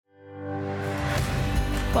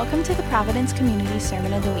Welcome to the Providence Community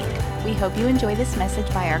Sermon of the Week. We hope you enjoy this message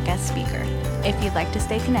by our guest speaker. If you'd like to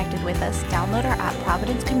stay connected with us, download our app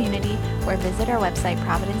Providence Community or visit our website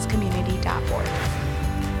providencecommunity.org.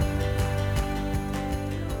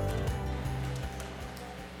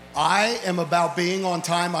 I am about being on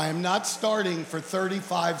time. I am not starting for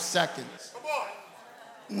 35 seconds.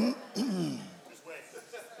 Come on.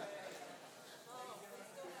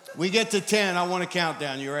 We get to 10, I want a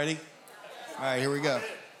countdown. You ready? All right, here we go.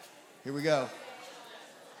 Here we go.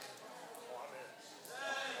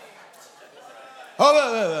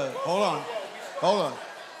 Hold on.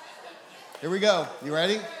 Here we go. You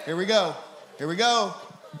ready? Here we go.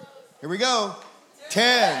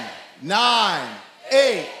 10, 9,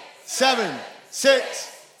 8, 7,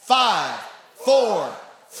 6, 5, 4,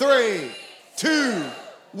 3, 2,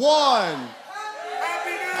 1. All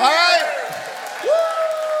right.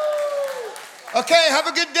 Woo! Okay, have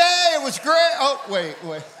a good day. It was great. Oh, wait.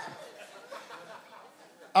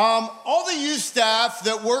 All the youth staff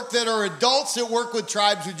that are adults that work with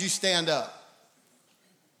tribes, would you stand up?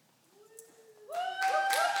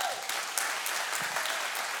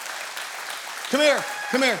 Come here.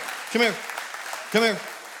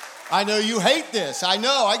 I know you hate this. I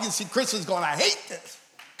know. I can see Kristen's going, I hate this.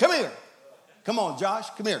 Come here. Come on, Josh.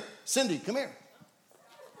 Come here. Cindy, come here.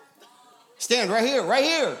 Stand right here.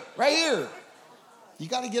 You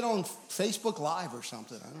got to get on Facebook Live or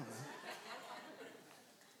something. I don't know.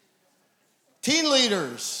 Teen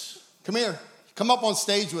leaders, come here. Come up on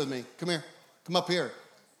stage with me. Come here. Come up here.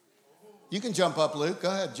 You can jump up, Luke.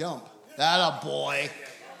 Go ahead, jump. That a boy.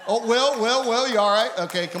 Oh, Will, you all right?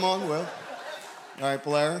 Okay, come on, Will. All right,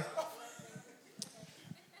 Blair.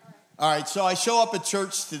 All right, so I show up at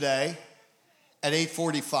church today at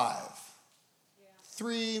 8:45.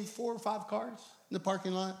 3, 4, 5 cars in the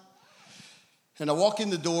parking lot. And I walk in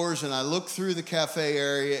the doors and I look through the cafe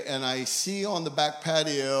area and I see on the back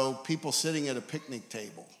patio people sitting at a picnic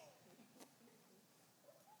table.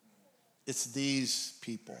 It's these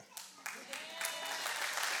people.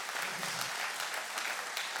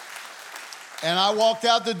 And I walked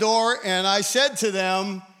out the door and I said to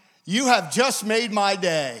them, you have just made my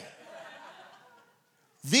day.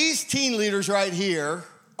 These teen leaders right here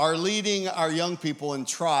are leading our young people in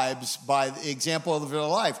tribes by the example of their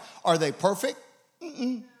life. Are they perfect?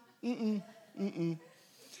 Do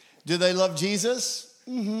they love Jesus?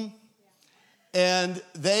 And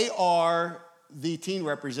they are the teen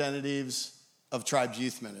representatives of Tribes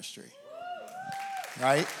Youth Ministry,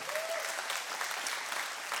 right?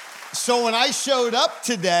 So when I showed up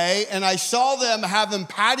today and I saw them having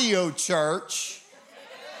patio church,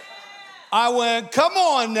 I went, come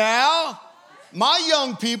on now. My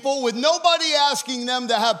young people, with nobody asking them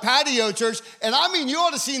to have patio church, and I mean, you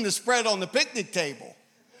ought to have seen the spread on the picnic table.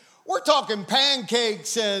 We're talking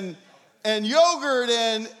pancakes and yogurt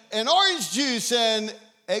and orange juice and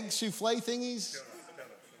egg souffle thingies.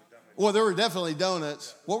 Well, there were definitely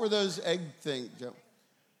donuts. What were those egg things, Joe?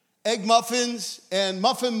 Egg muffins and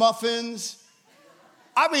muffins.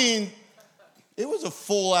 I mean, it was a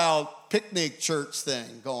full-out picnic church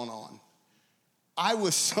thing going on. I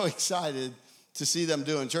was so excited to see them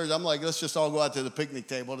doing church. I'm like, let's just all go out to the picnic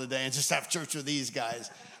table today and just have church with these guys.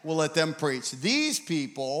 We'll let them preach. These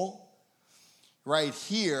people right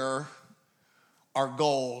here are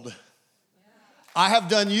gold. I have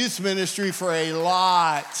done youth ministry for a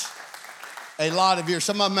lot of years.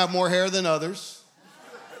 Some of them have more hair than others.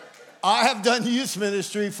 I have done youth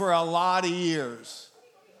ministry for a lot of years.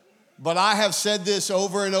 But I have said this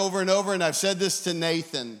over and over and over, and I've said this to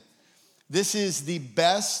Nathan. This is the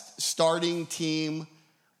best starting team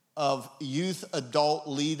of youth adult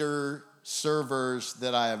leader servers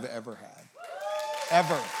that I have ever had.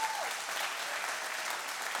 Ever.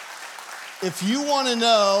 If you want to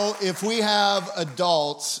know if we have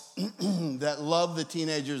adults that love the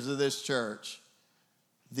teenagers of this church,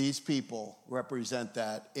 these people represent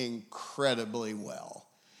that incredibly well.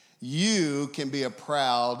 You can be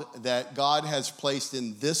proud that God has placed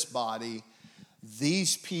in this body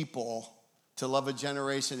these people to love a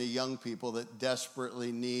generation of young people that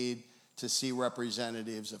desperately need to see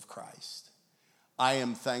representatives of Christ. I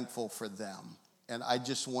am thankful for them. And I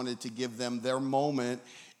just wanted to give them their moment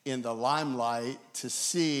in the limelight to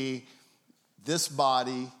see this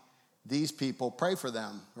body, these people, pray for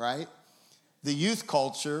them, right? The youth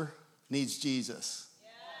culture needs Jesus,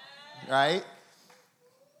 right?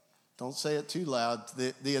 Don't say it too loud.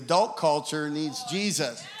 The adult culture needs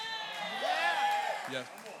Jesus. Yeah.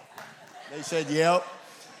 They said, yep.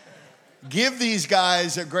 Give these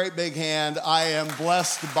guys a great big hand. I am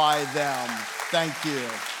blessed by them. Thank you.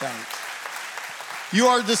 Thanks. You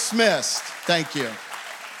are dismissed. Thank you.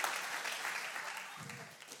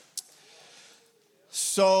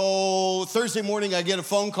 So Thursday morning, I get a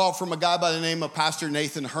phone call from a guy by the name of Pastor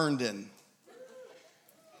Nathan Herndon.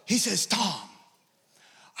 He says, Tom,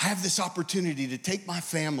 I have this opportunity to take my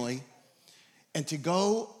family and to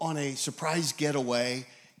go on a surprise getaway.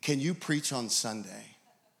 Can you preach on Sunday?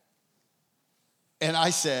 And I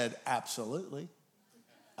said, absolutely,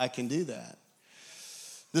 I can do that.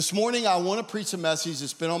 This morning, I want to preach a message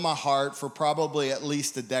that's been on my heart for probably at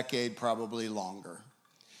least a decade, probably longer.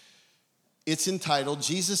 It's entitled,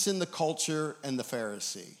 Jesus in the Culture and the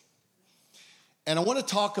Pharisee. And I want to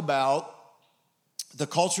talk about the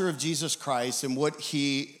culture of Jesus Christ and what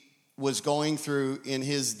he was going through in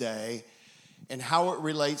his day and how it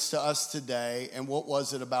relates to us today and what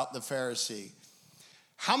was it about the Pharisee.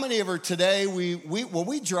 How many of us today, when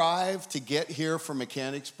we drive to get here from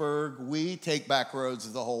Mechanicsburg, we take back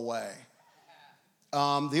roads the whole way.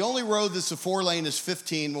 The only road that's a 4-lane is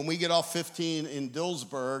 15. When we get off 15 in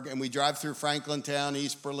Dillsburg and we drive through Franklintown,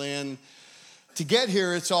 East Berlin, to get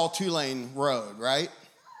here, it's all 2-lane road, right?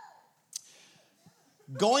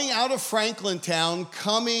 Going out of Franklintown,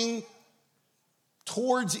 coming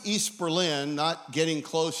towards East Berlin, not getting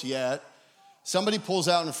close yet, somebody pulls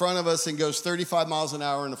out in front of us and goes 35 miles an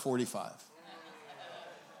hour into 45.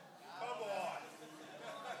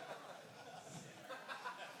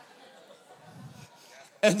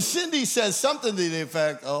 And Cindy says something to the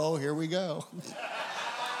effect, oh, here we go.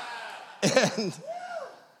 And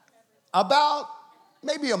about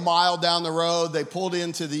maybe a mile down the road, they pulled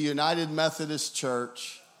into the United Methodist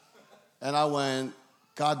Church. And I went,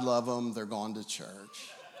 God love them, they're going to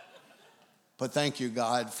church. But thank you,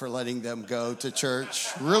 God, for letting them go to church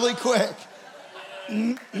really quick.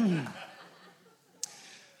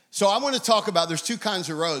 So I want to talk about, there's 2 kinds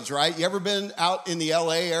of roads, right? You ever been out in the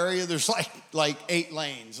LA area? There's like 8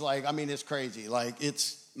 lanes. It's crazy.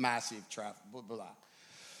 It's massive traffic, blah, blah, blah.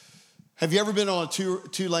 Have you ever been on a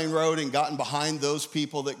 2-lane road and gotten behind those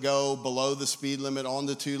people that go below the speed limit on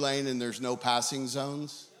the 2-lane and there's no passing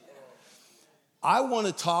zones? I want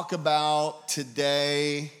to talk about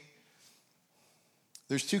today,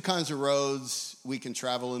 there's 2 kinds of roads we can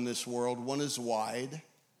travel in this world. One is wide,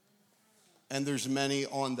 and there's many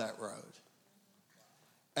on that road.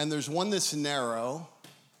 And there's one that's narrow,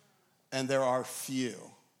 and there are few.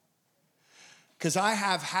 Because I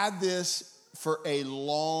have had this for a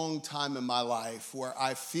long time in my life where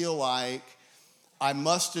I feel like I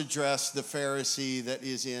must address the Pharisee that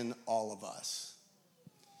is in all of us.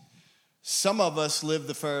 Some of us live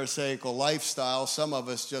the Pharisaical lifestyle. Some of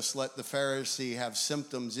us just let the Pharisee have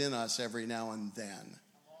symptoms in us every now and then.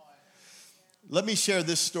 Let me share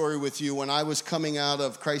this story with you. When I was coming out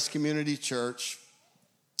of Christ Community Church,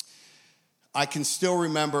 I can still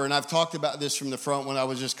remember, and I've talked about this from the front when I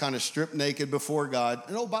was just kind of stripped naked before God.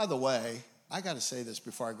 And oh, by the way, I got to say this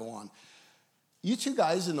before I go on. You 2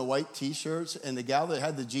 guys in the white T-shirts and the gal that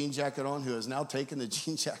had the jean jacket on who has now taken the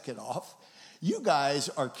jean jacket off, you guys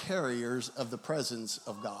are carriers of the presence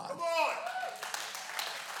of God. Come on.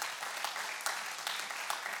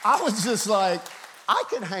 I was just like, I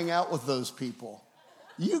could hang out with those people.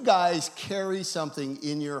 You guys carry something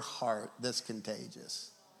in your heart that's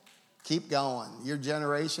contagious. Keep going. Your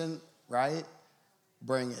generation, right?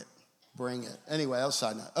 Bring it. Bring it. Anyway, that was a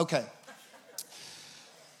side note. Okay.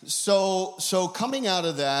 So coming out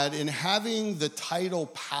of that and having the title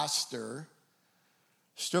pastor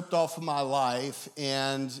stripped off of my life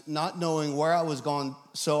and not knowing where I was going,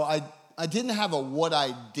 so I didn't have a what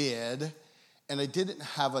I did, and I didn't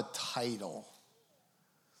have a title.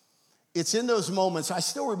 It's in those moments, I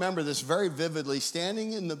still remember this very vividly,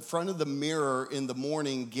 standing in the front of the mirror in the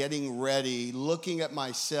morning, getting ready, looking at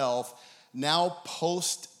myself, now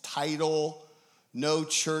post-title, no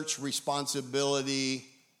church responsibility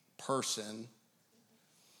person,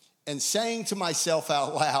 and saying to myself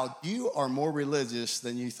out loud, you are more religious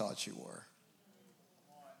than you thought you were.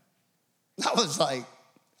 I was like,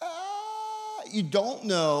 you don't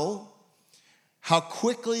know how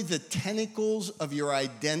quickly the tentacles of your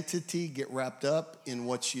identity get wrapped up in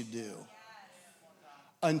what you do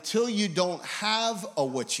until you don't have a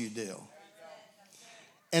what you do.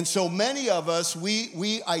 And so many of us,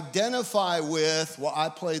 we identify with, well, I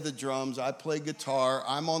play the drums, I play guitar,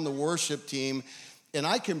 I'm on the worship team, and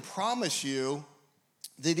I can promise you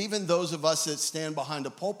that even those of us that stand behind a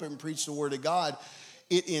pulpit and preach the word of God,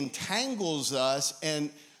 it entangles us, and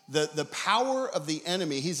the power of the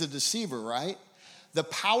enemy, he's a deceiver, right? The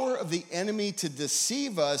power of the enemy to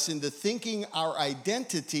deceive us into thinking our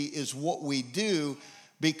identity is what we do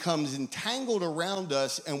becomes entangled around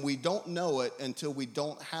us, and we don't know it until we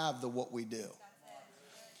don't have the what we do.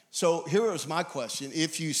 So here is my question.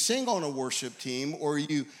 If you sing on a worship team or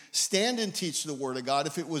you stand and teach the Word of God,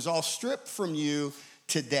 if it was all stripped from you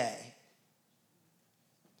today,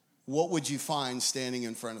 what would you find standing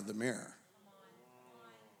in front of the mirror?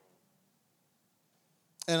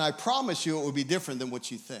 And I promise you it would be different than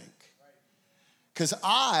what you think. Because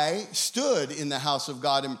I stood in the house of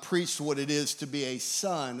God and preached what it is to be a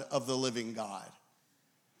son of the living God.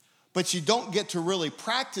 But you don't get to really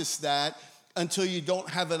practice that until you don't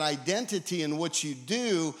have an identity in what you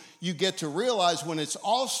do. You get to realize when it's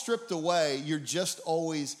all stripped away,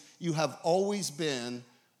 you have always been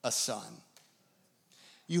a son.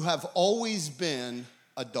 You have always been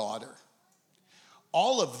a daughter.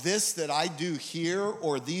 All of this that I do here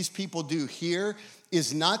or these people do here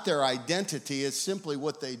is not their identity. It's simply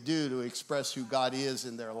what they do to express who God is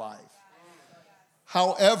in their life.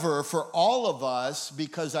 However, for all of us,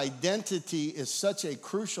 because identity is such a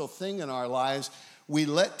crucial thing in our lives, we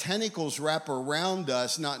let tentacles wrap around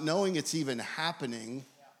us, not knowing it's even happening.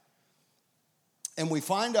 And we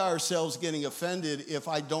find ourselves getting offended if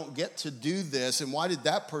I don't get to do this. And why did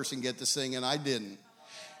that person get to sing and I didn't?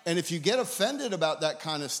 And if you get offended about that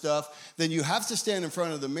kind of stuff, then you have to stand in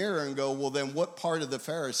front of the mirror and go, well, then what part of the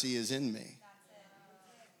Pharisee is in me?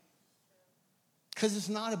 Because it's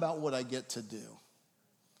not about what I get to do.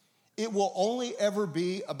 It will only ever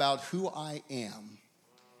be about who I am.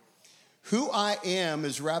 Who I am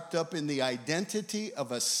is wrapped up in the identity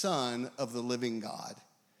of a son of the living God.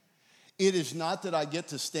 It is not that I get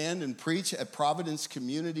to stand and preach at Providence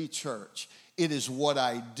Community Church. It is what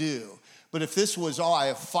I do. But if this was all, I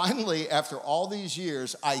have finally, after all these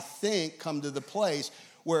years, I think come to the place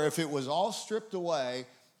where if it was all stripped away,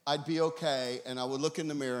 I'd be okay and I would look in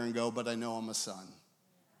the mirror and go, but I know I'm a son.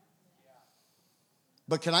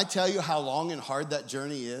 But can I tell you how long and hard that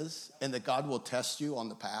journey is and that God will test you on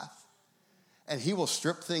the path? And he will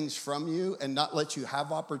strip things from you and not let you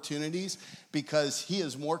have opportunities because he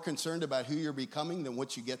is more concerned about who you're becoming than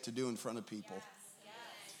what you get to do in front of people.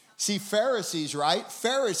 See, Pharisees, right?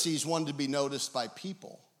 Pharisees wanted to be noticed by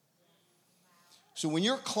people. So when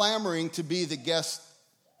you're clamoring to be the guest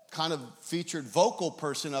kind of featured vocal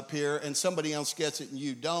person up here and somebody else gets it and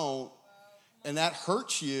you don't, and that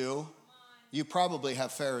hurts you, you probably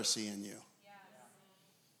have Pharisee in you.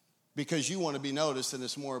 Because you want to be noticed and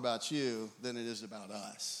it's more about you than it is about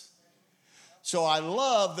us. So I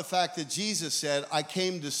love the fact that Jesus said, I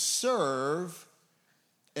came to serve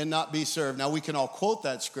and not be served. Now, we can all quote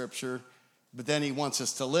that scripture, but then he wants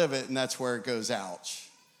us to live it, and that's where it goes, ouch.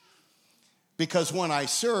 Because when I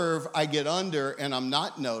serve, I get under, and I'm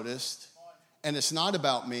not noticed, and it's not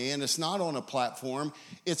about me, and it's not on a platform.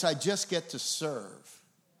 It's I just get to serve.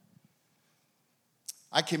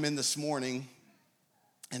 I came in this morning,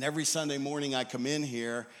 and every Sunday morning I come in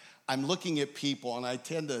here, I'm looking at people, and I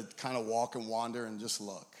tend to kind of walk and wander and just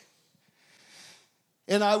look.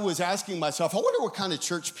 And I was asking myself, I wonder what kind of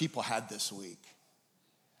church people had this week.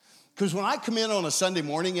 Because when I come in on a Sunday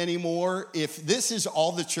morning anymore, if this is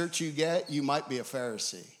all the church you get, you might be a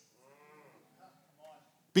Pharisee.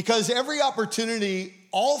 Because every opportunity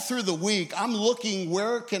all through the week, I'm looking,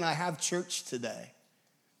 where can I have church today?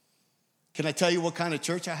 Can I tell you what kind of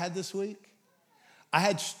church I had this week? I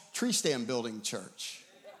had tree stand building church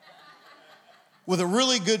with a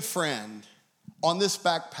really good friend on this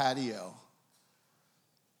back patio.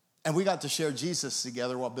 And we got to share Jesus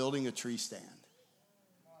together while building a tree stand.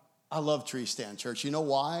 I love tree stand church. You know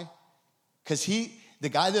why? Because the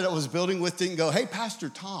guy that I was building with didn't go, hey, Pastor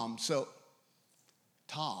Tom. So,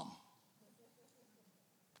 Tom.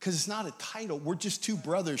 Because it's not a title. We're just two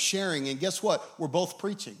brothers sharing. And guess what? We're both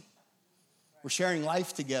preaching. We're sharing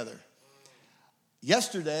life together.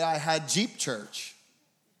 Yesterday, I had Jeep church.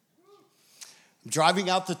 I'm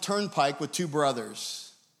driving out the turnpike with two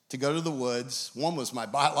brothers to go to the woods. One was my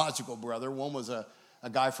biological brother. One was a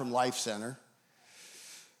guy from Life Center.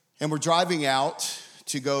 And we're driving out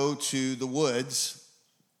to go to the woods.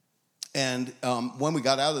 And when we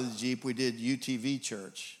got out of the Jeep, we did UTV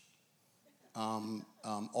church,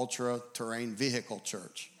 Ultra Terrain Vehicle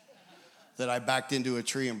Church, that I backed into a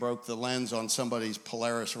tree and broke the lens on somebody's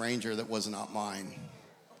Polaris Ranger that was not mine.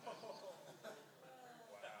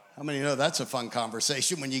 How many know that's a fun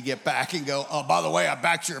conversation when you get back and go, oh, by the way, I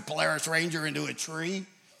backed your Polaris Ranger into a tree?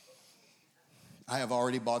 I have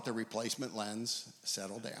already bought the replacement lens.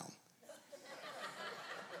 Settle down.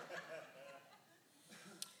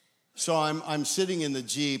 So I'm sitting in the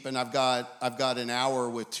Jeep, and I've got an hour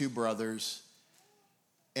with two brothers,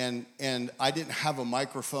 and I didn't have a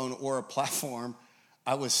microphone or a platform.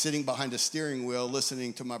 I was sitting behind a steering wheel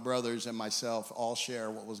listening to my brothers and myself all share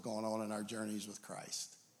what was going on in our journeys with Christ.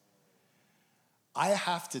 I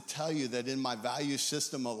have to tell you that in my value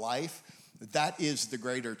system of life, that is the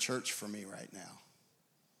greater church for me right now.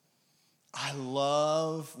 I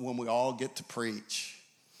love when we all get to preach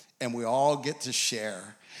and we all get to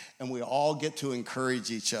share and we all get to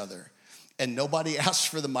encourage each other. And nobody asks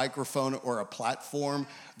for the microphone or a platform.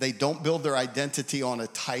 They don't build their identity on a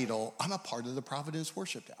title. I'm a part of the Providence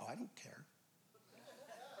worship team. Oh, I don't care.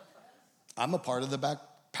 I'm a part of the back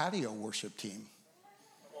patio worship team.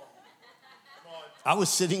 I was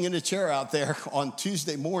sitting in a chair out there on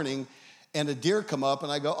Tuesday morning, and a deer come up,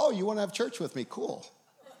 and I go, oh, you want to have church with me? Cool.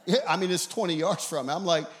 Yeah, I mean, it's 20 yards from me. I'm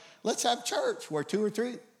like, let's have church. Where 2 or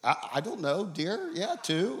 3? I don't know, deer. Yeah,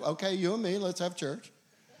 2. Okay, you and me, let's have church.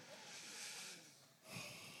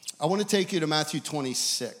 I want to take you to Matthew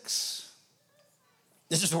 26.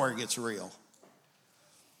 This is where it gets real.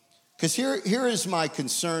 Because here is my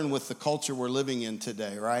concern with the culture we're living in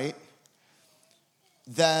today, right?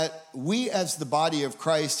 That we as the body of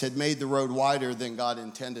Christ had made the road wider than God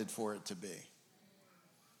intended for it to be.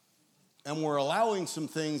 And we're allowing some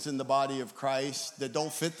things in the body of Christ that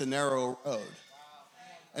don't fit the narrow road.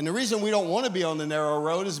 And the reason we don't want to be on the narrow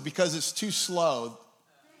road is because it's too slow.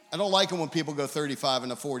 I don't like it when people go 35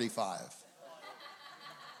 and a 45.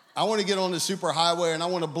 I want to get on the super highway and I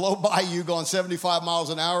want to blow by you going 75 miles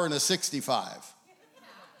an hour in a 65.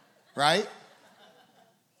 Right?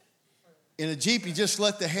 In a Jeep, you just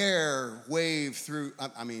let the hair wave through.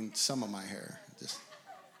 I mean, some of my hair.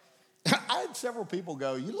 I had several people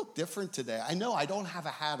go, you look different today. I know I don't have a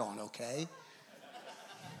hat on, okay?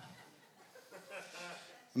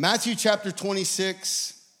 Matthew chapter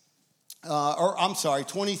 26,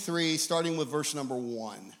 23, starting with verse number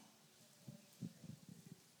 1.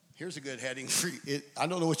 Here's a good heading for you. I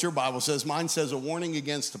don't know what your Bible says. Mine says a warning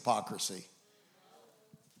against hypocrisy.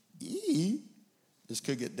 This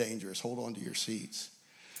could get dangerous. Hold on to your seats.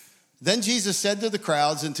 Then Jesus said to the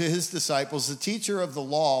crowds and to his disciples, the teacher of the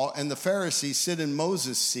law and the Pharisees sit in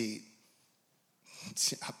Moses' seat.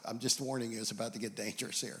 I'm just warning you, it's about to get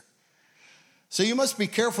dangerous here. So you must be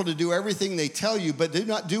careful to do everything they tell you, but do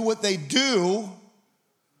not do what they do,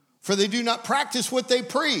 for they do not practice what they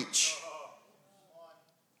preach.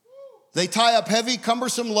 They tie up heavy,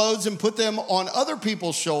 cumbersome loads and put them on other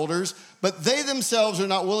people's shoulders, but they themselves are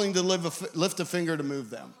not willing to lift a finger to move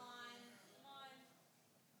them.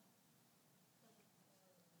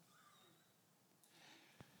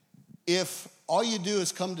 If all you do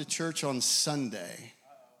is come to church on Sunday,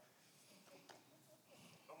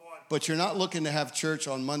 but you're not looking to have church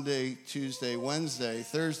on Monday, Tuesday, Wednesday,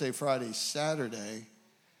 Thursday, Friday, Saturday,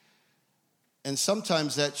 and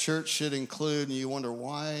sometimes that church should include, and you wonder,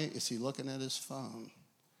 why is he looking at his phone?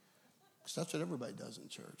 Because that's what everybody does in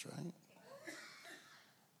church, right?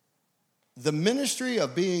 The ministry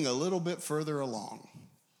of being a little bit further along.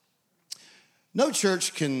 No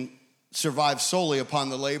church can survive solely upon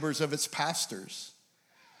the labors of its pastors.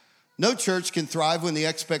 No church can thrive when the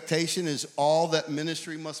expectation is all that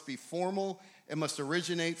ministry must be formal and must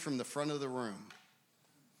originate from the front of the room.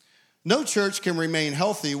 No church can remain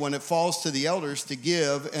healthy when it falls to the elders to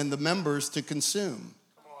give and the members to consume.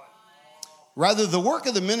 Rather, the work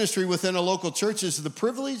of the ministry within a local church is the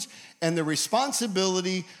privilege and the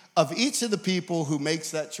responsibility of each of the people who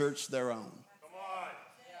makes that church their own.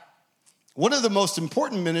 One of the most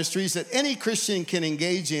important ministries that any Christian can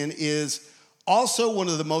engage in is also one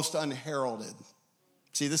of the most unheralded.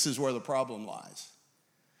 See, this is where the problem lies.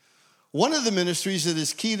 One of the ministries that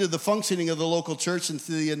is key to the functioning of the local church and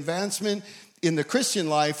to the advancement in the Christian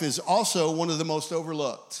life is also one of the most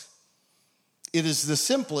overlooked. It is the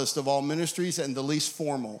simplest of all ministries and the least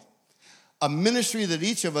formal. A ministry that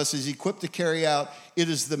each of us is equipped to carry out. It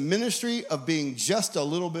is the ministry of being just a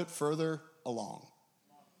little bit further along.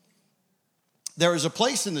 There is a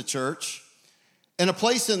place in the church and a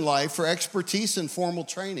place in life for expertise and formal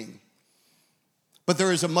training. But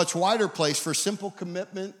there is a much wider place for simple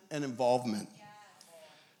commitment and involvement.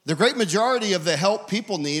 The great majority of the help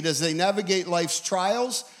people need as they navigate life's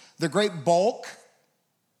trials, the great bulk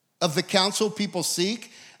of the counsel people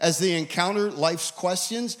seek as they encounter life's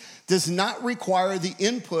questions, does not require the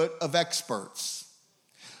input of experts,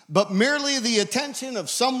 but merely the attention of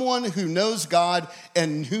someone who knows God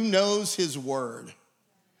and who knows his word.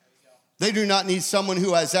 They do not need someone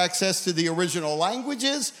who has access to the original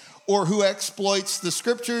languages or who exploits the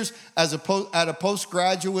scriptures at a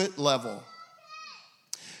postgraduate level.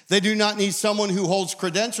 They do not need someone who holds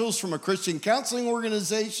credentials from a Christian counseling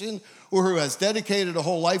organization or who has dedicated a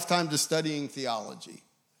whole lifetime to studying theology.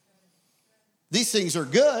 These things are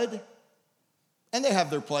good, and they have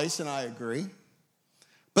their place, and I agree,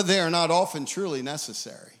 but they are not often truly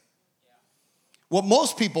necessary. What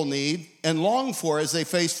most people need and long for as they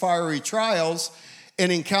face fiery trials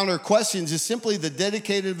and encounter questions is simply the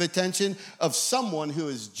dedicated attention of someone who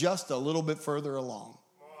is just a little bit further along.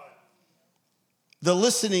 The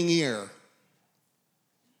listening ear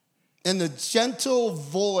and the gentle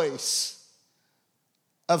voice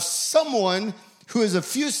of someone who is a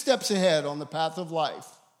few steps ahead on the path of life.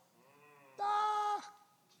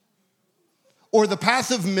 Or the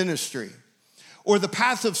path of ministry, or the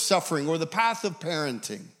path of suffering, or the path of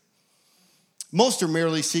parenting. Most are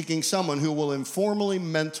merely seeking someone who will informally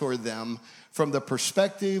mentor them from the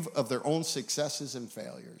perspective of their own successes and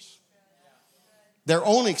failures, their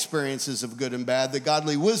own experiences of good and bad, the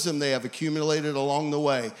godly wisdom they have accumulated along the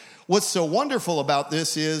way. What's so wonderful about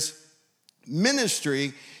this is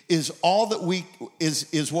ministry is all that we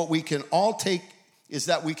is what we can all take, is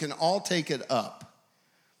that we can all take it up.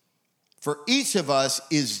 For each of us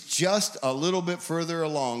is just a little bit further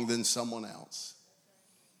along than someone else.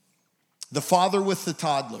 The father with the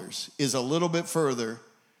toddlers is a little bit further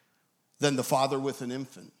than the father with an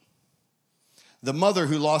infant. The mother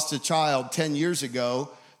who lost a child 10 years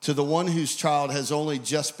ago to the one whose child has only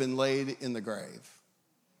just been laid in the grave.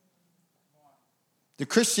 The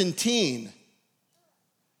Christian teen,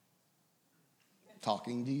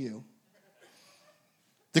 talking to you.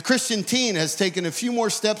 The Christian teen has taken a few more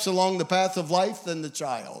steps along the path of life than the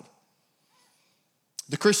child.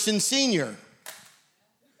 The Christian senior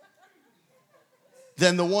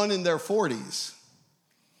than the one in their 40s.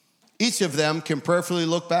 Each of them can prayerfully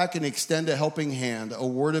look back and extend a helping hand, a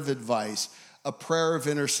word of advice, a prayer of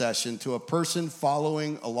intercession to a person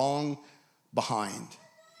following along behind.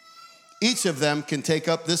 Each of them can take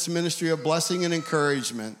up this ministry of blessing and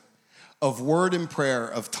encouragement, of word and prayer,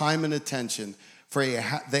 of time and attention, for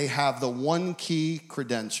they have the one key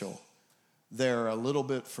credential. They're a little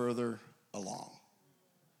bit further along.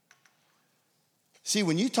 See,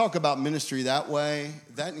 when you talk about ministry that way,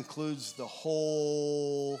 that includes the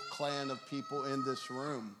whole clan of people in this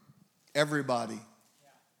room. Everybody.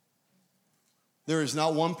 There is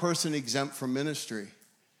not one person exempt from ministry.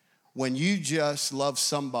 When you just love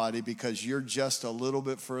somebody because you're just a little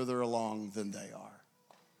bit further along than they are.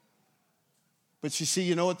 But you see,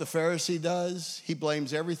 you know what the Pharisee does? He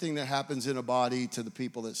blames everything that happens in a body to the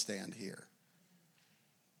people that stand here.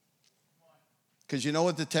 Because you know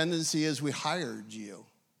what the tendency is? We hired you.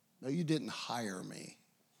 No, you didn't hire me.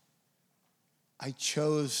 I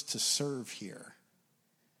chose to serve here.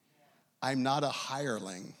 I'm not a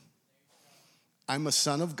hireling. I'm a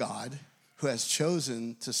son of God who has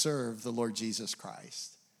chosen to serve the Lord Jesus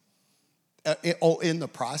Christ. In the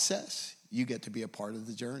process, you get to be a part of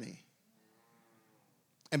the journey.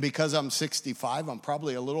 And because I'm 65, I'm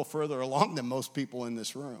probably a little further along than most people in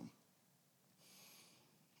this room.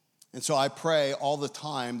 And so I pray all the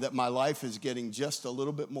time that my life is getting just a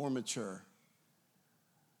little bit more mature.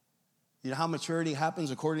 You know how maturity happens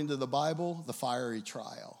according to the Bible? The fiery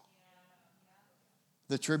trial.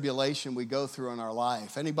 The tribulation we go through in our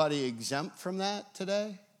life. Anybody exempt from that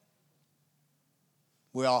today?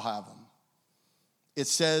 We all have them. It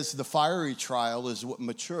says the fiery trial is what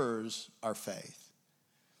matures our faith.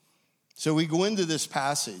 So we go into this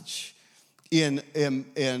passage I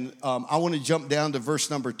want to jump down to verse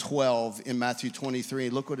number 12 in Matthew 23.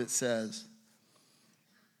 Look what it says.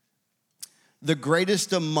 The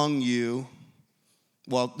greatest among you,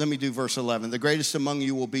 well, let me do verse 11. The greatest among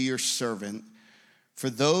you will be your servant. For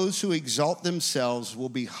those who exalt themselves will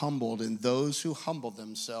be humbled, and those who humble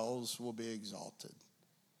themselves will be exalted.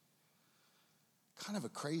 Kind of a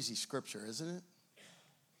crazy scripture, isn't it?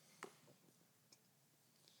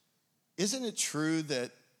 Isn't it true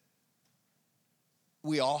that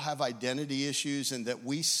we all have identity issues and that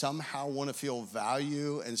we somehow want to feel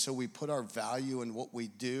value, and so we put our value in what we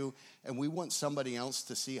do, and we want somebody else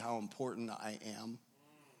to see how important I am?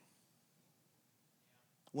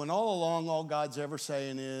 When all along, all God's ever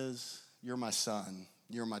saying is, you're my son,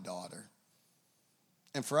 you're my daughter.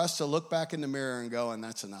 And for us to look back in the mirror and go, and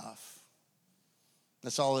that's enough.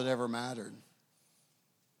 That's all that ever mattered.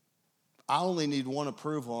 I only need one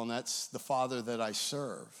approval, and that's the Father that I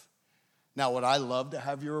serve. Now, would I love to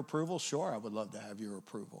have your approval? Sure, I would love to have your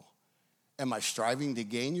approval. Am I striving to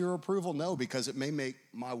gain your approval? No, because it may make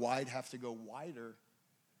my wide have to go wider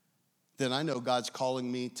than I know God's calling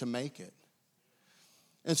me to make it.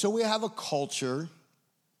 And so we have a culture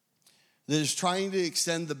that is trying to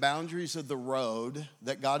extend the boundaries of the road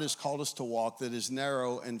that God has called us to walk that is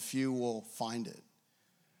narrow and few will find it.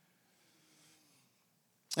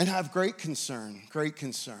 And I have great concern, great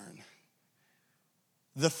concern.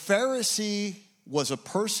 The Pharisee was a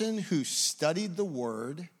person who studied the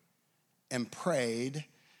word and prayed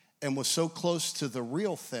and was so close to the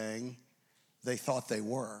real thing, they thought they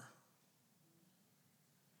were.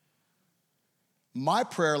 My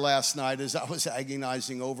prayer last night as I was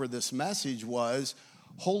agonizing over this message was,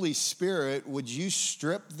 Holy Spirit, would you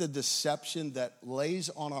strip the deception that lays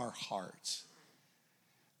on our hearts,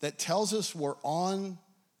 that tells us we're on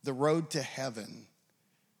the road to heaven,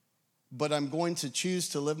 but I'm going to choose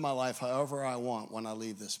to live my life however I want when I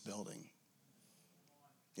leave this building.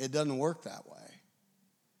 It doesn't work that way.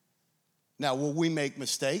 Now, will we make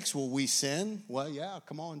mistakes? Will we sin? Well, yeah,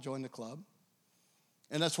 come on, join the club.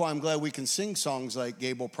 And that's why I'm glad we can sing songs like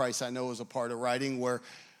Gable Price, I know, was a part of writing, where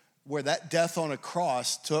that death on a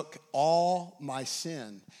cross took all my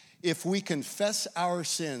sin. If we confess our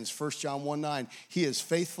sins, 1 John 1:9, he is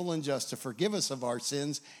faithful and just to forgive us of our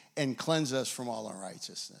sins and cleanse us from all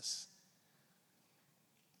unrighteousness.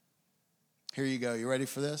 Here you go. You ready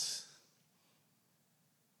for this?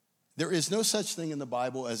 There is no such thing in the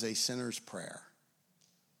Bible as a sinner's prayer.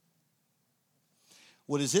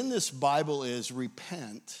 What is in this Bible is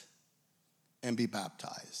repent and be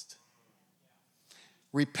baptized.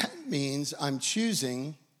 Repent means I'm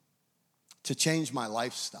choosing to change my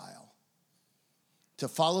lifestyle, to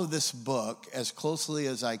follow this book as closely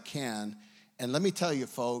as I can. And let me tell you,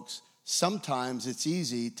 folks, sometimes it's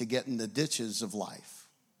easy to get in the ditches of life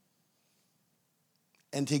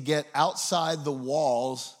and to get outside the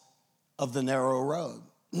walls of the narrow road.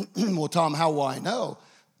 Well, Tom, how will I know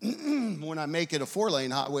when I make it a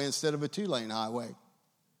 4-lane highway instead of a 2-lane highway?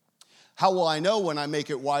 How will I know when I make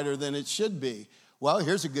it wider than it should be? Well,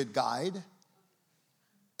 here's a good guide.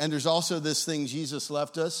 And there's also this thing Jesus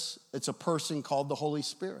left us. It's a person called the Holy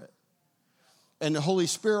Spirit. And the Holy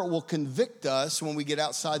Spirit will convict us when we get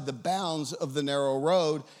outside the bounds of the narrow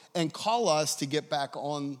road and call us to get back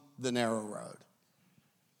on the narrow road.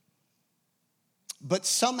 But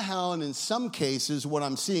somehow, and in some cases, what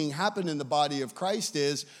I'm seeing happen in the body of Christ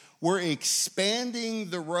is we're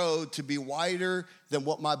expanding the road to be wider than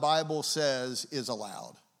what my Bible says is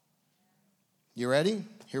allowed. You ready?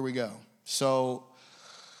 Here we go. So,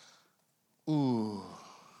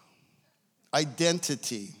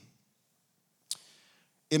 identity.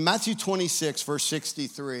 In Matthew 26, verse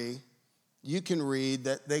 63, you can read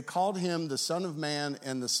that they called him the Son of Man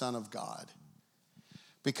and the Son of God.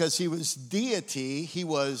 Because he was deity, he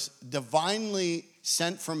was divinely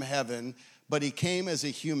sent from heaven, but he came as a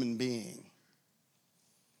human being.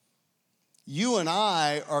 You and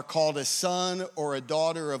I are called a son or a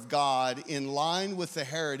daughter of God in line with the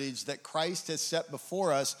heritage that Christ has set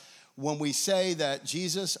before us when we say that,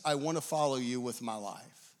 Jesus, I want to follow you with my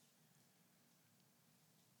life.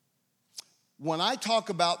 When I talk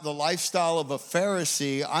about the lifestyle of a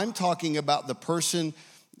Pharisee, I'm talking about the person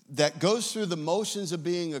that goes through the motions of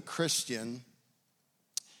being a Christian,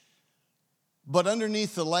 but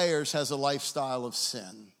underneath the layers has a lifestyle of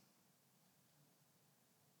sin.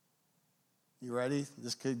 You ready?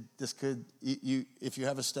 This could, if you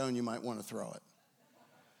have a stone, you might want to throw it.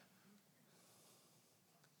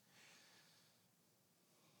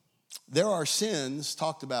 There are sins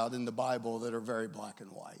talked about in the Bible that are very black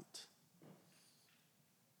and white,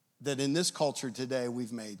 that in this culture today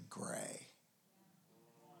we've made gray,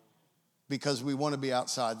 because we want to be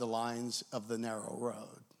outside the lines of the narrow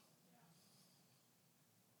road.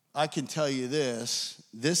 I can tell you this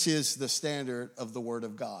is the standard of the Word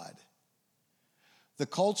of God. The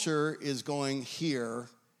culture is going here,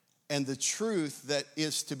 and the truth that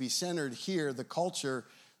is to be centered here, the culture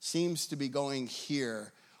seems to be going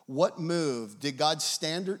here. What moved? Did God's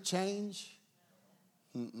standard change?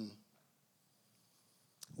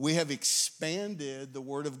 We have expanded the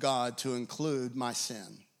Word of God to include my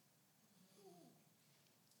sin.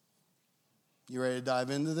 You ready to dive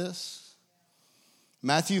into this?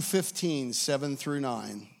 Matthew 15, 7 through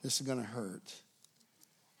 9. This is going to hurt.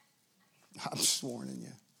 I'm just warning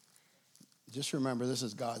you. Just remember, this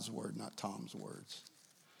is God's word, not Tom's words.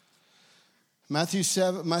 Matthew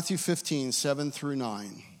 15, 7 through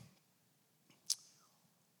 9.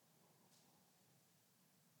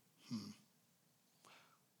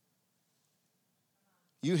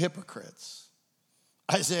 You hypocrites.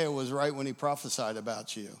 Isaiah was right when he prophesied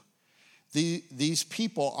about you. These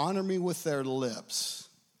people honor me with their lips,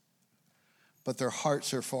 but their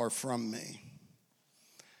hearts are far from me.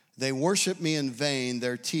 They worship me in vain.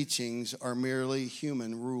 Their teachings are merely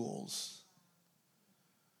human rules.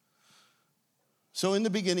 So in the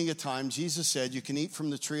beginning of time, Jesus said, you can eat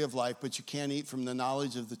from the tree of life, but you can't eat from the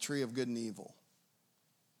knowledge of the tree of good and evil.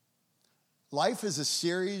 Life is a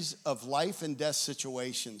series of life and death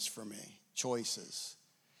situations for me, choices.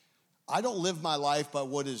 I don't live my life by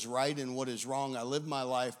what is right and what is wrong. I live my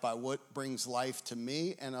life by what brings life to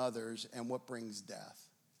me and others and what brings death.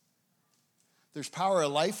 There's power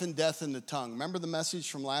of life and death in the tongue. Remember the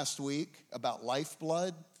message from last week about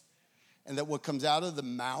lifeblood? And that what comes out of the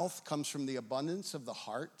mouth comes from the abundance of the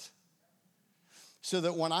heart? So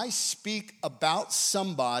that when I speak about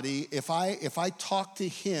somebody, if I talk to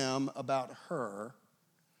him about her,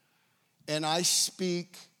 and I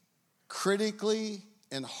speak critically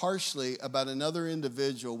and harshly about another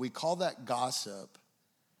individual, we call that gossip.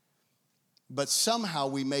 But somehow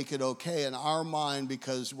we make it okay in our mind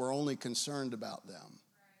because we're only concerned about them.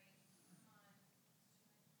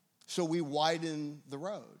 So we widen the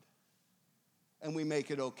road. And we make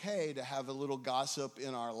it okay to have a little gossip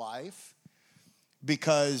in our life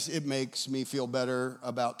because it makes me feel better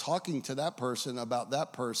about talking to that person about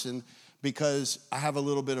that person because I have a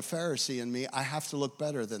little bit of Pharisee in me. I have to look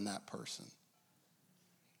better than that person.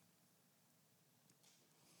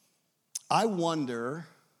 I wonder,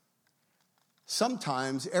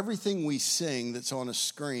 sometimes everything we sing that's on a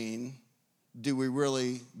screen, do we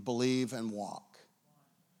really believe and walk?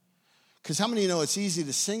 Because how many know it's easy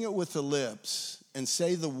to sing it with the lips and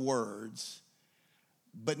say the words,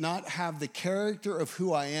 but not have the character of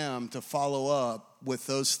who I am to follow up with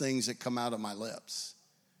those things that come out of my lips?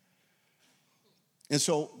 And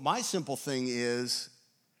so my simple thing is,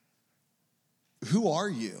 who are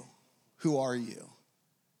you? Who are you?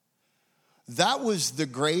 That was the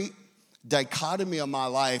great dichotomy of my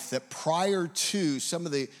life, that prior to some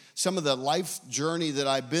of the life journey that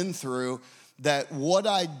I've been through, that what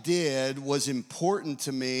I did was important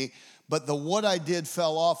to me, but the what I did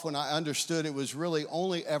fell off when I understood it was really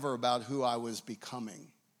only ever about who I was becoming.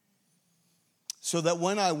 So that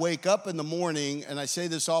when I wake up in the morning, and I say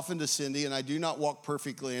this often to Cindy, and I do not walk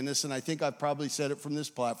perfectly in this, and I think I've probably said it from this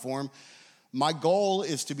platform, my goal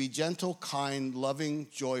is to be gentle, kind, loving,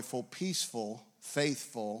 joyful, peaceful,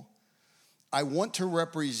 faithful. I want to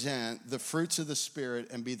represent the fruits of the Spirit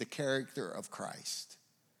and be the character of Christ.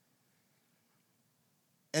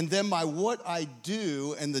 And then my what I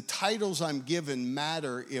do and the titles I'm given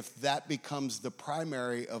matter if that becomes the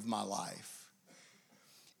primary of my life.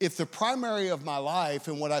 If the primary of my life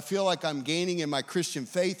and what I feel like I'm gaining in my Christian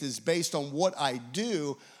faith is based on what I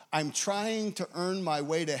do, I'm trying to earn my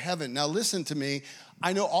way to heaven. Now listen to me.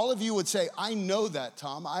 I know all of you would say, I know that,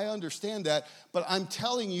 Tom. I understand that. But I'm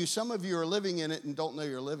telling you, some of you are living in it and don't know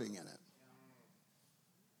you're living in it.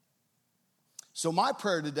 So my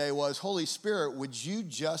prayer today was, Holy Spirit, would you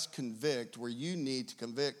just convict where you need to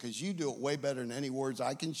convict, because you do it way better than any words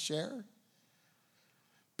I can share.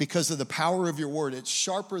 Because of the power of your word, it's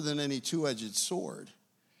sharper than any two-edged sword.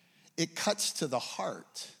 It cuts to the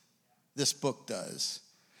heart, this book does.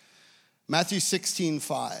 Matthew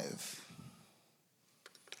 16:5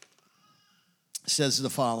 says the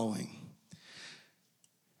following.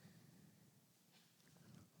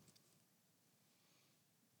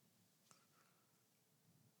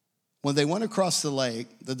 When they went across the lake,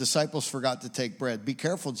 the disciples forgot to take bread. Be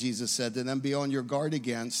careful, Jesus said to them, be on your guard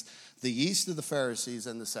against the yeast of the Pharisees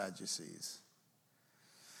and the Sadducees.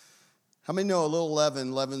 How many know a little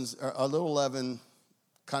leaven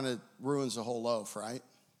kind of ruins the whole loaf, right?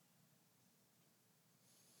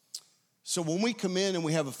 So when we come in and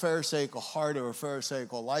we have a Pharisaical heart or a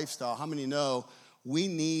Pharisaical lifestyle, how many know we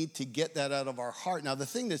need to get that out of our heart? Now, the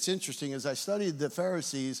thing that's interesting is I studied the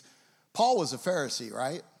Pharisees. Paul was a Pharisee,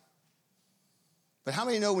 right? But how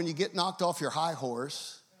many know when you get knocked off your high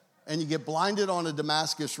horse and you get blinded on a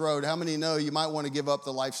Damascus road, how many know you might want to give up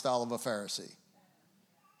the lifestyle of a Pharisee?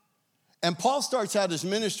 And Paul starts out his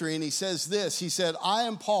ministry and he says this. He said, I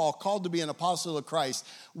am Paul, called to be an apostle of Christ.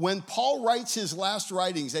 When Paul writes his last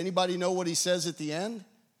writings, anybody know what he says at the end?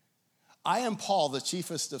 I am Paul, the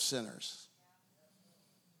chiefest of sinners.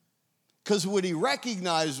 Because what he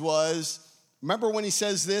recognized was, remember when he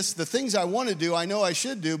says this, the things I want to do, I know I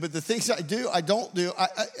should do, but the things I do, I don't do.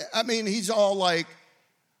 I mean, he's all like,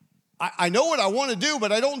 I know what I want to do,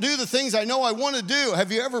 but I don't do the things I know I want to do.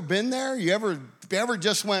 Have you ever been there? You ever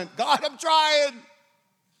just went, God, I'm trying.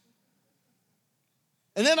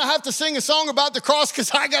 And then I have to sing a song about the cross because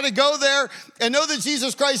I got to go there and know that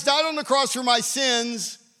Jesus Christ died on the cross for my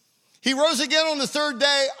sins. He rose again on the third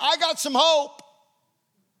day. I got some hope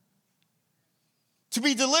to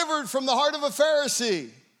be delivered from the heart of a Pharisee.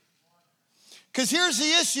 Because here's the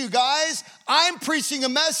issue, guys. I'm preaching a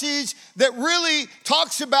message that really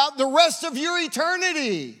talks about the rest of your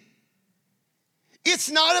eternity. It's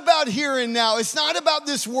not about here and now. It's not about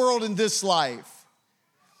this world and this life.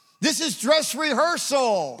 This is dress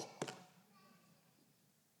rehearsal.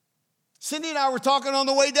 Cindy and I were talking on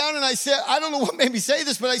the way down, and I said, I don't know what made me say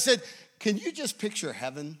this, but I said, can you just picture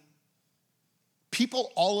heaven?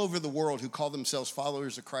 People all over the world who call themselves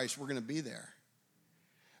followers of Christ, we're going to be there.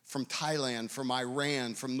 From Thailand, from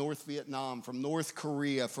Iran, from North Vietnam, from North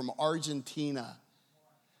Korea, from Argentina,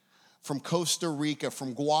 from Costa Rica,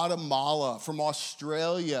 from Guatemala, from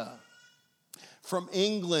Australia, from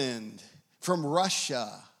England, from Russia.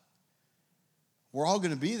 We're all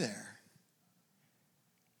going to be there.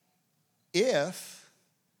 If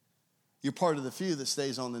you're part of the few that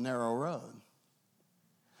stays on the narrow road.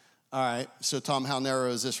 All right, so Tom, how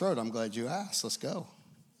narrow is this road? I'm glad you asked. Let's go.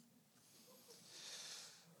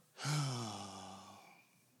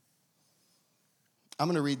 I'm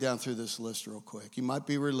going to read down through this list real quick. You might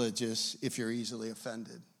be religious if you're easily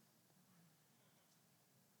offended.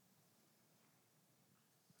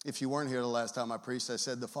 If you weren't here the last time I preached, I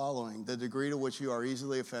said the following: the degree to which you are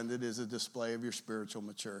easily offended is a display of your spiritual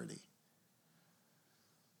maturity.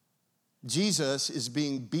 Jesus is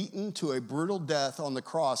being beaten to a brutal death on the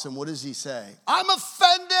cross, and what does he say? I'm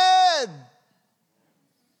offended.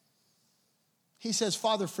 He says,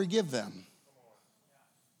 Father, forgive them.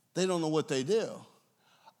 They don't know what they do.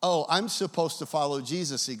 Oh, I'm supposed to follow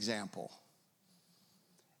Jesus' example.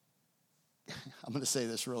 I'm going to say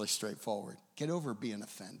this really straightforward. Get over being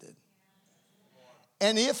offended.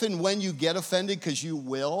 And if and when you get offended, because you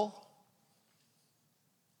will,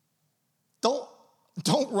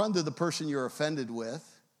 don't run to the person you're offended with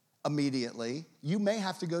immediately. You may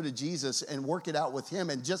have to go to Jesus and work it out with him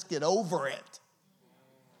and just get over it.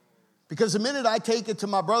 Because the minute I take it to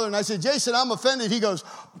my brother and I say, Jason, I'm offended, he goes,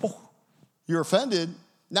 oh, you're offended?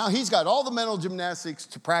 Now he's got all the mental gymnastics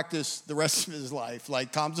to practice the rest of his life,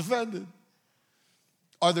 like Tom's offended.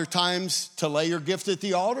 Are there times to lay your gift at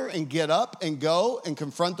the altar and get up and go and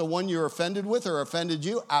confront the one you're offended with or offended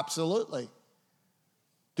you? Absolutely.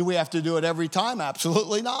 Do we have to do it every time?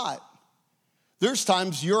 Absolutely not. There's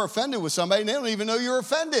times you're offended with somebody and they don't even know you're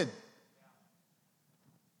offended.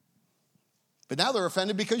 But now they're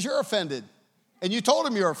offended because you're offended. And you told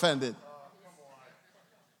them you're offended.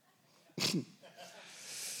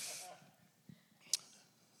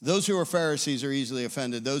 Those who are Pharisees are easily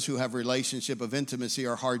offended. Those who have relationship of intimacy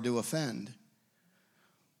are hard to offend.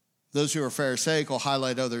 Those who are Pharisaical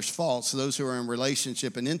highlight others' faults. Those who are in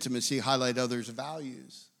relationship and intimacy highlight others'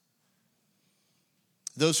 values.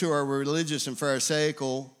 Those who are religious and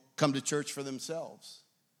Pharisaical come to church for themselves.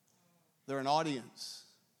 They're an audience.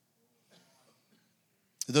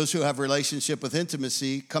 Those who have relationship with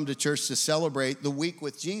intimacy come to church to celebrate the week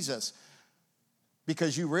with Jesus,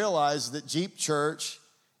 because you realize that Jeep Church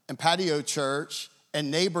and Patio Church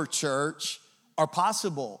and Neighbor Church are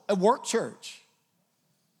possible. At Work Church,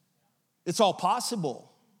 it's all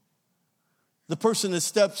possible. The person that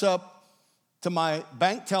steps up to my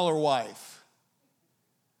bank teller wife,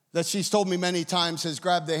 that she's told me many times, has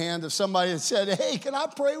grabbed the hand of somebody and said, hey, can I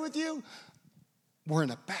pray with you? We're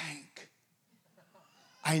in a bank.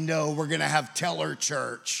 I know we're going to have teller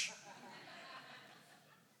church.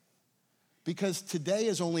 Because today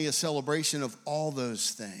is only a celebration of all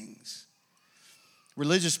those things.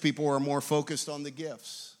 Religious people are more focused on the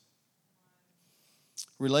gifts.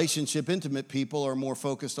 Relationship, intimate people are more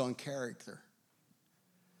focused on character.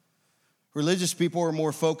 Religious people are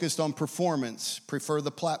more focused on performance, prefer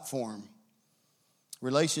the platform.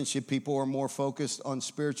 Relationship people are more focused on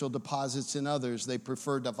spiritual deposits in others. They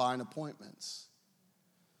prefer divine appointments.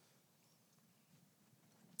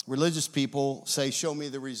 Religious people say, show me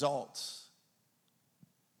the results.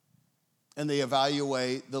 And they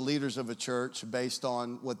evaluate the leaders of a church based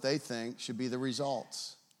on what they think should be the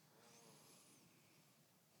results.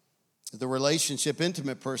 The relationship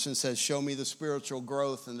intimate person says, show me the spiritual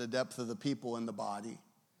growth and the depth of the people in the body.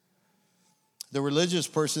 The religious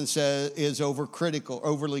person is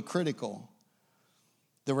overly critical.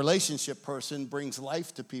 The relationship person brings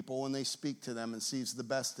life to people when they speak to them and sees the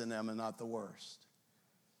best in them and not the worst.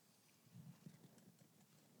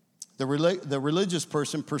 The religious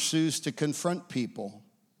person pursues to confront people.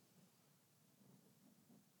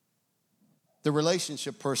 The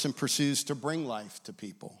relationship person pursues to bring life to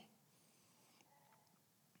people.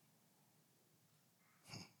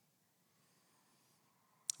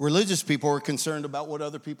 Religious people are concerned about what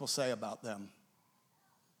other people say about them.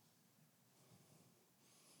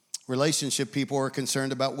 Relationship people are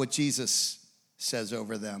concerned about what Jesus says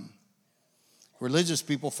over them. Religious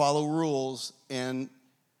people follow rules, and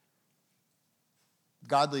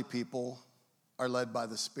godly people are led by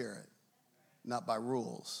the Spirit, not by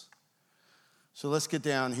rules. So let's get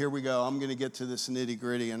down. Here we go. I'm going to get to this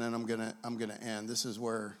nitty-gritty, and then I'm going to end. This is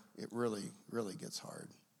where it really, really gets hard.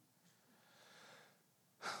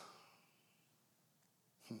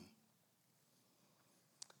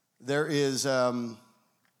 There is, I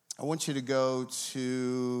want you to go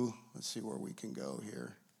to, let's see where we can go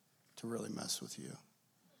here to really mess with you.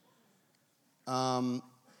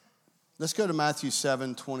 Let's go to Matthew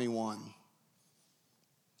 7:21.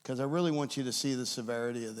 Because I really want you to see the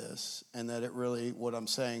severity of this and that it really, what I'm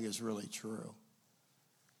saying is really true.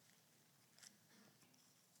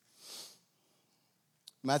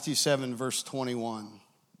 Matthew 7, verse 21.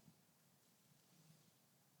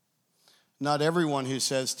 Not everyone who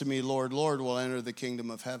says to me, Lord, Lord, will enter the kingdom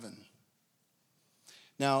of heaven.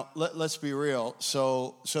 Now, let's be real.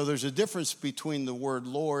 So there's a difference between the word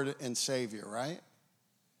Lord and Savior, right?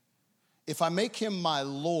 If I make him my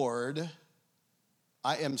Lord,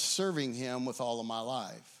 I am serving him with all of my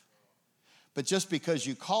life. But just because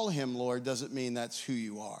you call him Lord doesn't mean that's who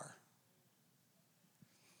you are.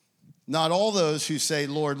 Not all those who say,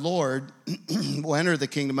 Lord, Lord, will enter the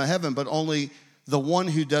kingdom of heaven, but only the one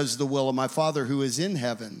who does the will of my Father who is in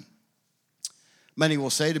heaven. Many will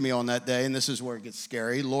say to me on that day, and this is where it gets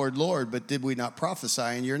scary, Lord, Lord, but did we not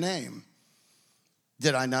prophesy in your name?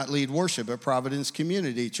 Did I not lead worship at Providence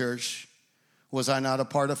Community Church? Was I not a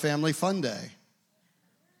part of Family Fun Day?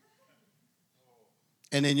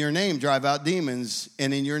 And in your name drive out demons,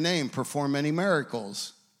 and in your name perform many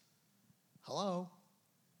miracles. Hello?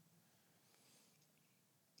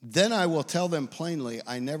 Then I will tell them plainly,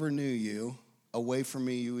 I never knew you. Away from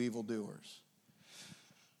me, you evildoers.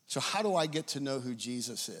 So how do I get to know who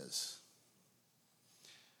Jesus is?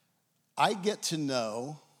 I get to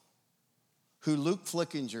know who Luke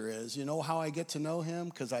Flickinger is. You know how I get to know him?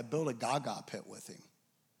 Because I built a Gaga pit with him.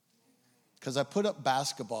 Because I put up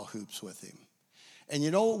basketball hoops with him. And you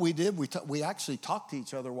know what we did? We actually talked to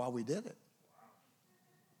each other while we did it.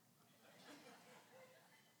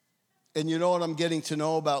 And you know what I'm getting to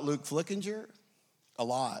know about Luke Flickinger? A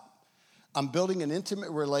lot. I'm building an intimate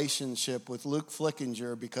relationship with Luke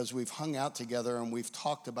Flickinger because we've hung out together and we've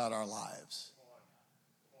talked about our lives.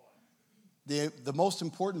 The most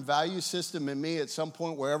important value system in me at some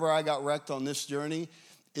point, wherever I got wrecked on this journey,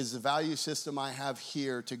 is the value system I have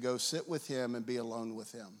here to go sit with him and be alone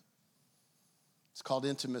with him. It's called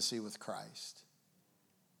intimacy with Christ.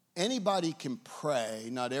 Anybody can pray,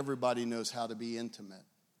 not everybody knows how to be intimate.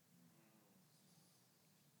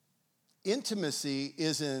 Intimacy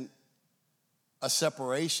isn't a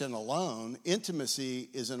separation alone. Intimacy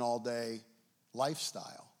is an all-day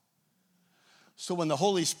lifestyle. So when the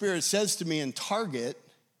Holy Spirit says to me in Target,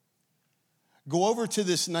 go over to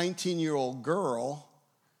this 19-year-old girl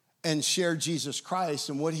and share Jesus Christ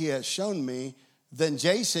and what he has shown me, then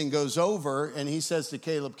Jason goes over and he says to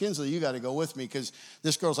Caleb Kinsley, you got to go with me because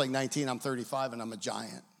this girl's like 19, I'm 35, and I'm a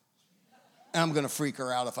giant. And I'm going to freak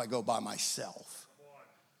her out if I go by myself.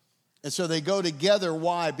 And so they go together.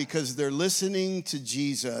 Why? Because they're listening to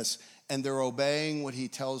Jesus and they're obeying what he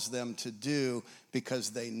tells them to do because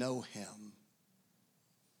they know him.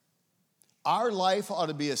 Our life ought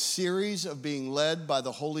to be a series of being led by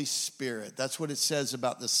the Holy Spirit. That's what it says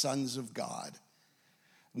about the sons of God.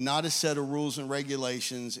 Not a set of rules and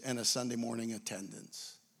regulations and a Sunday morning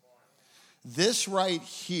attendance. This right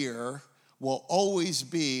here will always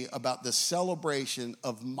be about the celebration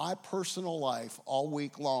of my personal life all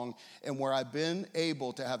week long and where I've been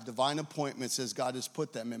able to have divine appointments as God has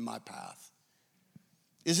put them in my path.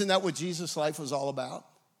 Isn't that what Jesus' life was all about?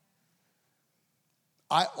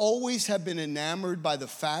 I always have been enamored by the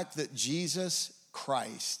fact that Jesus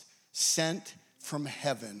Christ, sent from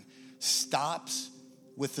heaven, stops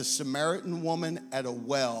with the Samaritan woman at a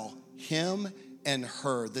well, him and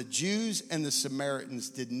her. The Jews and the Samaritans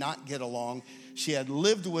did not get along. She had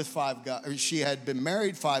lived with five guys, or she had been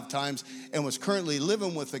married 5 times and was currently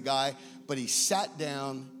living with a guy, but he sat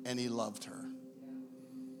down and he loved her.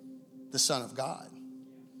 The Son of God.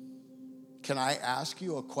 Can I ask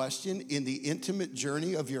you a question? In the intimate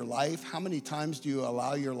journey of your life, how many times do you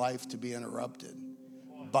allow your life to be interrupted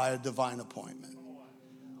by a divine appointment?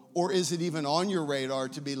 Or is it even on your radar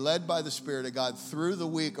to be led by the Spirit of God through the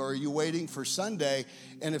week? Or are you waiting for Sunday?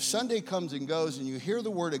 And if Sunday comes and goes and you hear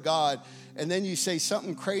the word of God and then you say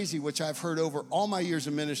something crazy, which I've heard over all my years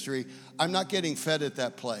of ministry, I'm not getting fed at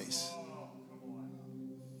that place.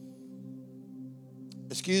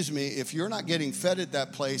 Excuse me, if you're not getting fed at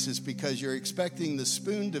that place, it's because you're expecting the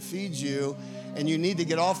spoon to feed you and you need to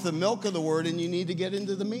get off the milk of the word and you need to get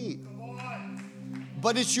into the meat.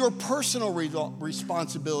 But it's your personal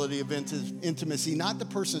responsibility of intimacy, not the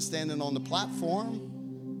person standing on the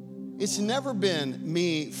platform. It's never been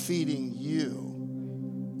me feeding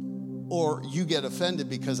you or you get offended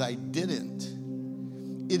because I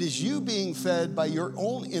didn't. It is you being fed by your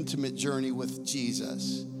own intimate journey with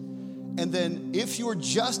Jesus. And then if you're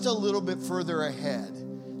just a little bit further ahead,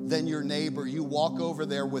 than your neighbor. You walk over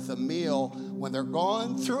there with a meal when they're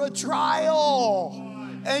going through a trial.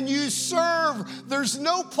 And you serve. There's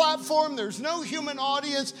no platform. There's no human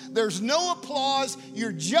audience. There's no applause.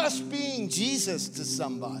 You're just being Jesus to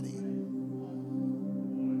somebody.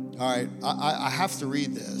 All right, I have to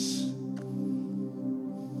read this.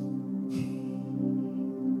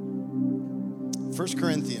 1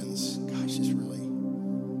 Corinthians. Gosh, it's really...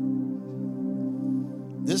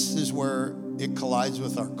 This is where it collides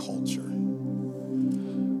with our culture.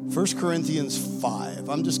 1 Corinthians 5.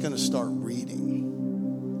 I'm just going to start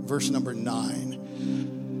reading. Verse number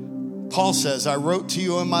 9. Paul says, I wrote to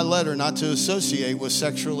you in my letter not to associate with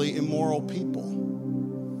sexually immoral people.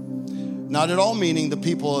 Not at all meaning the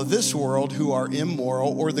people of this world who are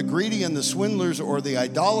immoral, or the greedy and the swindlers or the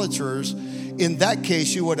idolaters. In that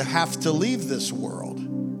case, you would have to leave this world.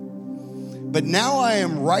 But now I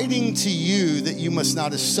am writing to you that you must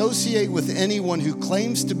not associate with anyone who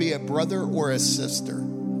claims to be a brother or a sister,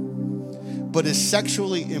 but is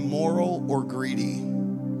sexually immoral or greedy,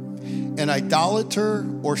 an idolater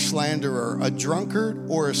or slanderer, a drunkard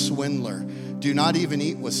or a swindler. Do not even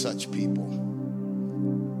eat with such people.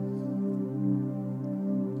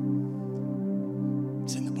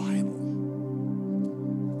 It's in the Bible.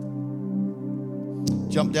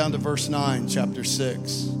 Jump down to verse 9, chapter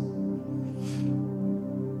 6.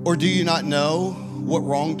 Or do you not know what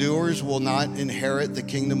wrongdoers will not inherit the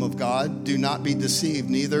kingdom of God? Do not be deceived.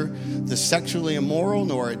 Neither the sexually immoral,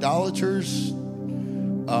 nor idolaters,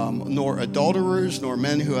 nor adulterers, nor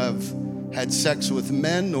men who have had sex with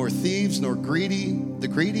men, nor thieves, nor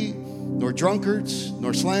greedy, nor drunkards,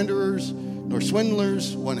 nor slanderers, nor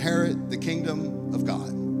swindlers will inherit the kingdom of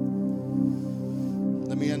God.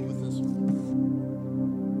 Let me end with this one.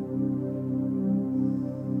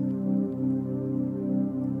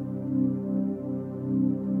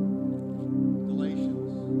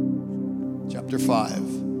 Chapter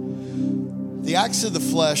 5. The acts of the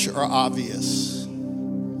flesh are obvious.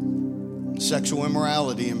 Sexual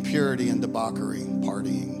immorality, impurity, and debauchery,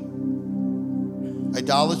 partying.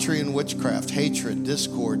 Idolatry and witchcraft, hatred,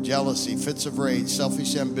 discord, jealousy, fits of rage,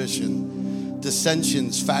 selfish ambition,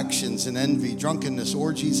 dissensions, factions, and envy, drunkenness,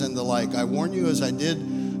 orgies, and the like. I warn you, as I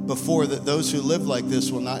did before, that those who live like this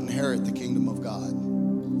will not inherit the kingdom of God.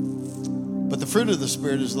 But the fruit of the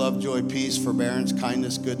Spirit is love, joy, peace, forbearance,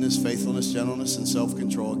 kindness, goodness, faithfulness, gentleness, and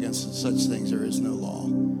self-control. Against such things there is no law.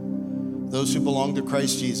 Those who belong to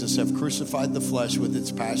Christ Jesus have crucified the flesh with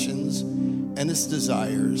its passions and its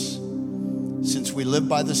desires. Since we live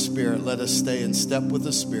by the Spirit, let us stay in step with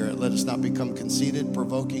the Spirit. Let us not become conceited,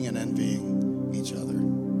 provoking, and envying each other.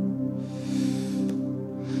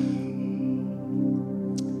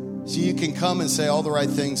 So you can come and say all the right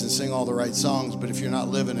things and sing all the right songs, but if you're not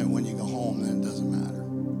living it when you go home, then it doesn't matter.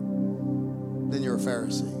 Then you're a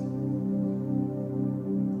Pharisee.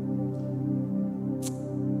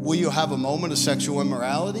 Will you have a moment of sexual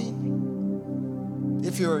immorality?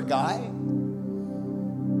 If you're a guy,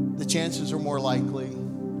 the chances are more likely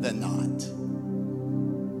than not.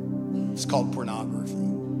 It's called pornography.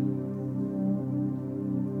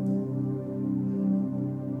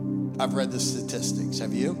 I've read the statistics.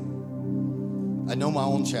 Have you? I know my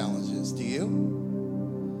own challenges. Do you?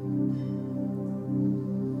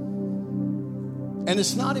 And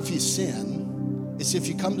it's not if you sin, it's if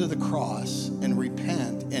you come to the cross and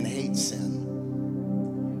repent and hate sin.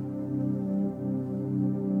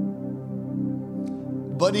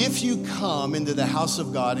 But if you come into the house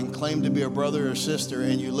of God and claim to be a brother or sister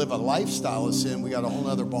and you live a lifestyle of sin, we got a whole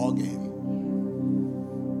other ball game.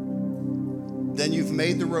 Then you've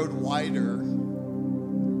made the road wider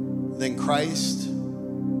than Christ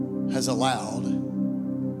has allowed,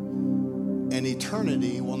 and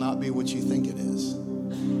eternity will not be what you think it is.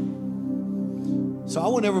 So I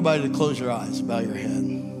want everybody to close your eyes, bow your head.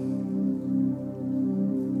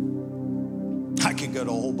 I could go to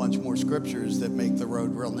a whole bunch more scriptures that make the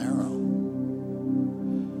road real narrow.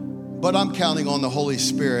 But I'm counting on the Holy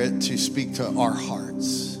Spirit to speak to our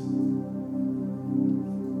hearts.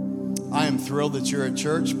 I am thrilled that you're at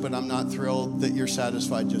church, but I'm not thrilled that you're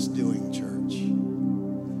satisfied just doing church.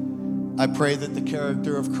 I pray that the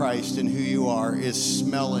character of Christ and who you are is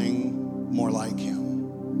smelling more like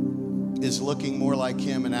him, is looking more like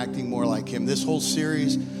him and acting more like him. This whole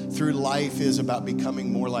series through life is about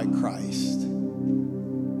becoming more like Christ.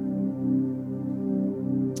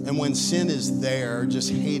 And when sin is there,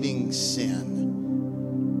 just hating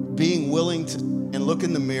sin, being willing to and look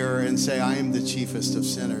in the mirror and say, I am the chiefest of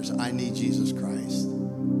sinners. I need Jesus Christ.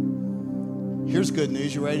 Here's good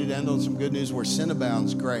news. You ready to end on some good news? Where sin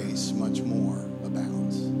abounds, grace much more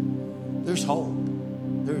abounds. There's hope.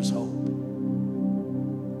 There's hope.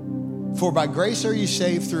 For by grace are you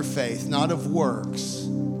saved through faith, not of works,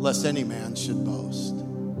 lest any man should boast.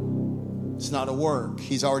 It's not a work.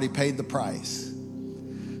 He's already paid the price.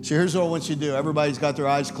 So here's what I want you to do. Everybody's got their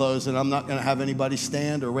eyes closed, and I'm not going to have anybody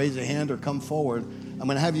stand or raise a hand or come forward. I'm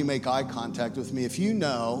going to have you make eye contact with me. If you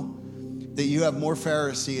know that you have more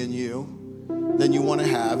Pharisee in you than you want to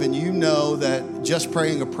have, and you know that just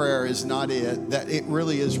praying a prayer is not it, that it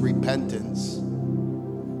really is repentance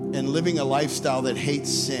and living a lifestyle that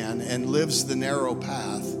hates sin and lives the narrow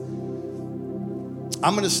path,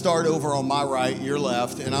 I'm going to start over on my right, your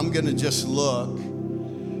left, and I'm going to just look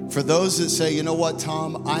for those that say, you know what,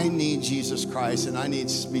 Tom, I need Jesus Christ and I need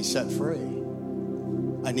to be set free.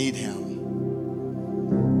 I need him.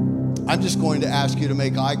 I'm just going to ask you to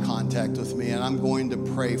make eye contact with me, and I'm going to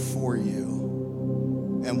pray for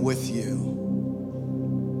you and with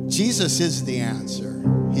you. Jesus is the answer.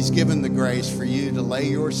 He's given the grace for you to lay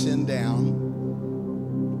your sin down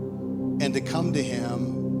and to come to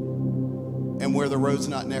him. And where the road's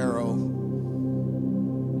not narrow,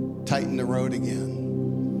 tighten the road again.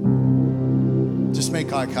 Just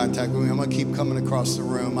make eye contact with me. I'm going to keep coming across the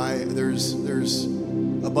room. There's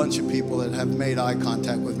a bunch of people that have made eye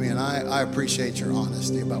contact with me, and I appreciate your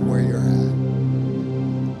honesty about where you're at.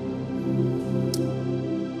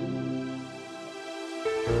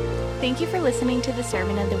 Thank you for listening to the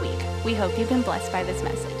Sermon of the Week. We hope you've been blessed by this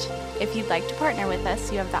message. If you'd like to partner with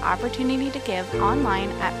us, you have the opportunity to give online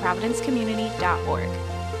at providencecommunity.org.